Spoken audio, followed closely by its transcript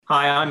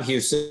Hi, I'm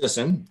Hugh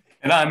Sisson.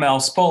 And I'm Al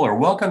Spoler.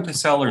 Welcome to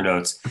Cellar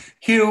Notes.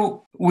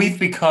 Hugh, we've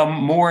become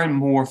more and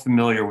more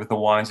familiar with the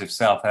wines of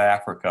South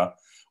Africa,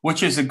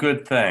 which is a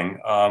good thing.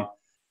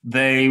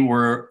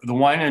 The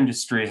wine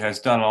industry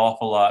has done an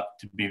awful lot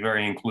to be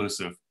very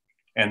inclusive,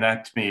 and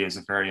that to me is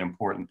a very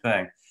important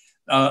thing.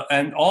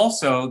 And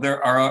also,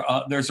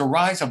 there's a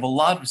rise of a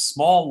lot of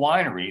small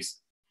wineries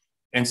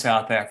in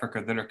South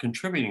Africa that are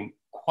contributing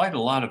quite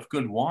a lot of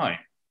good wine.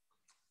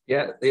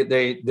 Yeah,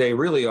 they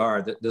really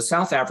are. The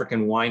South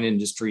African wine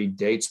industry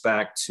dates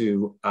back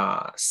to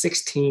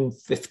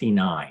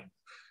 1659,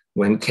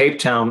 when Cape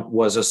Town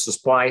was a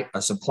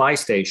supply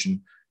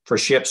station for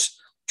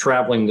ships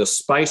traveling the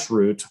spice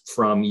route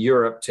from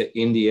Europe to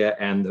India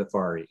and the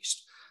Far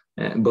East.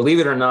 And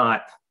believe it or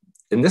not,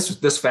 and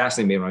this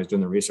fascinated me when I was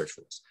doing the research for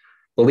this.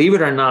 Believe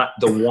it or not,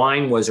 the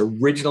wine was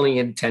originally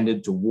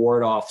intended to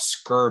ward off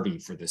scurvy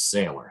for the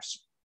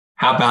sailors.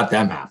 How about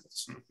them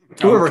apples?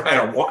 Whoever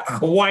had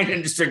a wine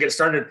industry get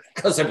started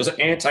because it was an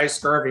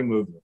anti-scurvy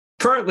movement.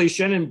 Currently,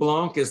 Chenin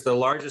Blanc is the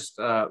largest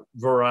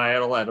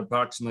varietal at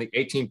approximately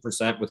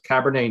 18%, with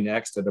Cabernet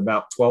next at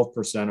about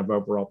 12% of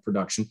overall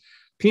production.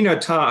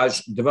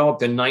 Pinotage,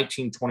 developed in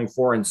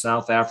 1924 in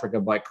South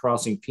Africa by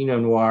crossing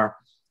Pinot Noir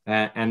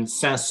and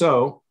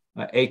Cinsault,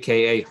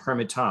 aka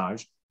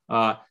Hermitage,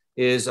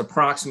 is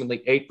approximately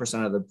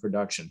 8% of the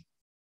production.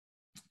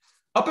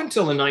 Up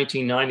until the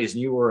 1990s,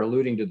 and you were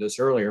alluding to this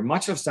earlier,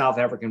 much of South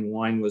African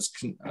wine was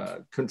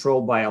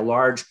controlled by a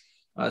large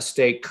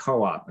state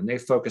co-op, and they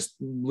focused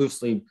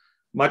loosely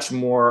much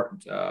more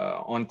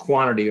on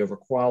quantity over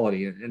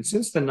quality. And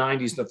since the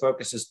 90s, the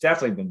focus has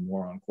definitely been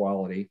more on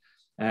quality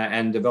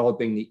and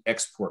developing the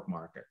export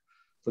market.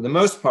 For the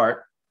most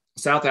part,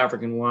 South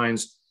African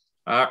wines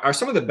are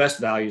some of the best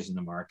values in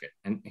the market.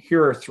 And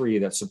here are three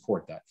that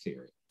support that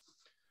theory.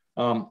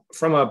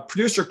 From a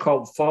producer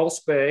called False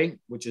Bay,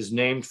 which is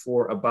named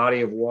for a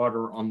body of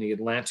water on the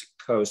Atlantic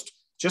coast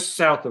just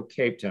south of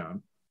Cape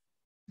Town,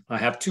 I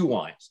have two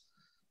wines.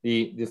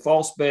 The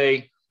False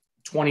Bay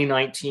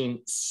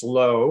 2019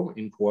 Slow,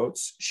 in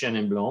quotes,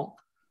 Chenin Blanc,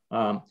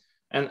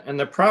 and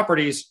the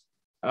property's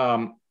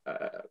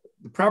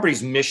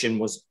mission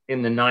was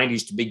in the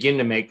 90s to begin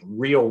to make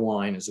real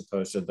wine as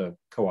opposed to the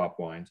co-op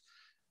wines,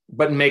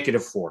 but make it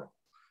affordable.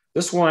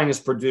 This wine is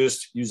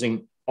produced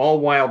using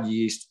all wild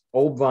yeast,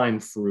 old vine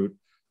fruit,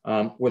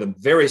 with a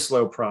very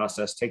slow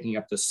process, taking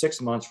up to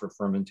 6 months for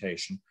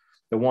fermentation.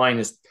 The wine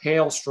is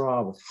pale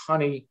straw with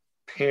honey,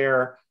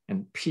 pear,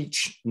 and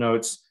peach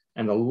notes,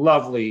 and a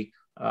lovely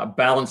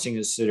balancing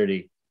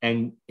acidity.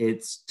 And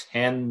it's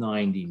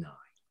 $10.99.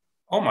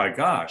 Oh my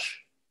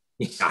gosh.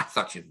 Yeah, I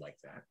thought you'd like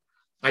that.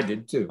 I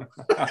did too.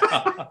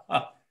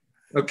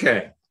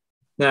 Okay.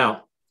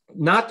 Now,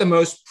 not the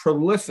most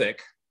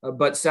prolific,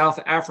 but South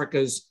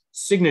Africa's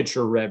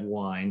signature red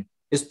wine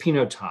is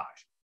Pinotage.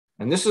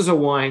 And this is a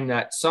wine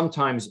that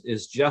sometimes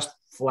is just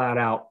flat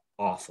out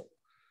awful,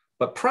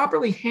 but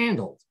properly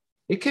handled,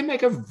 it can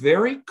make a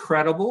very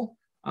credible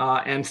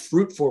and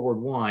fruit forward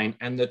wine.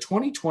 And the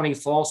 2020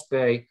 False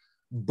Bay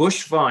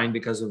Bush Vine,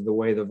 because of the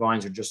way the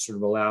vines are just sort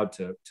of allowed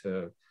to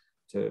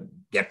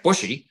get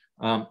bushy,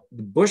 the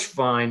Bush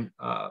Vine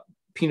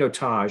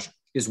Pinotage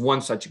is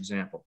one such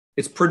example.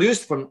 It's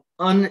produced from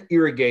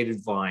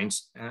unirrigated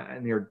vines,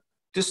 and they're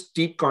just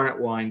deep garnet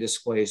wine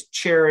displays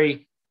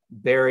cherry,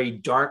 berry,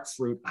 dark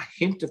fruit, a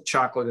hint of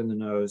chocolate in the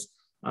nose,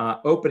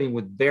 opening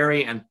with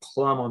berry and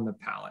plum on the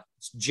palate.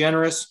 It's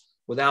generous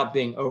without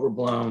being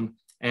overblown,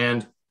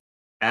 and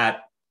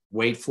at,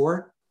 wait for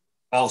it,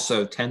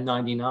 also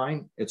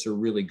 $10.99. It's a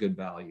really good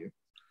value.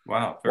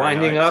 Wow.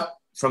 Winding nice. up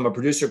from a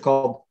producer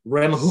called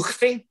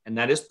Remhoegte, and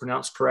that is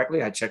pronounced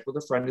correctly. I checked with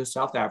a friend who's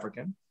South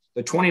African.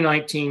 The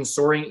 2019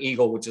 Soaring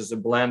Eagle, which is a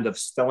blend of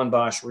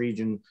Stellenbosch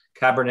region,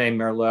 Cabernet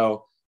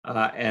Merlot,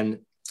 and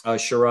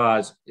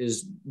Shiraz,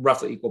 is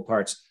roughly equal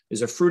parts,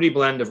 is a fruity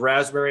blend of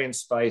raspberry and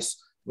spice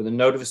with a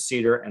note of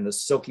cedar and a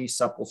silky,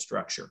 supple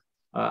structure.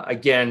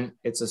 Again,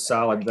 it's a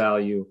solid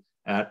value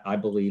at, I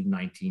believe,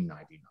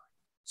 $19.99.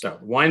 So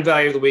wine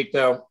value of the week,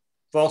 though,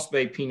 False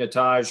Bay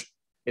Pinotage.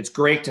 It's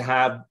great to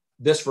have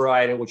this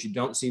variety, which you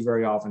don't see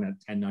very often at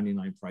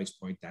 $10.99 price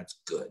point.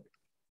 That's good.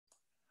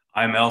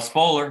 I'm Al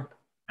Spoler.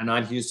 And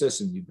I'm Hugh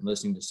Sisson. You've been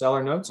listening to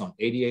Cellar Notes on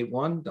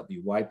 88.1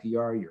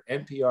 WYPR, your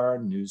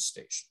NPR news station.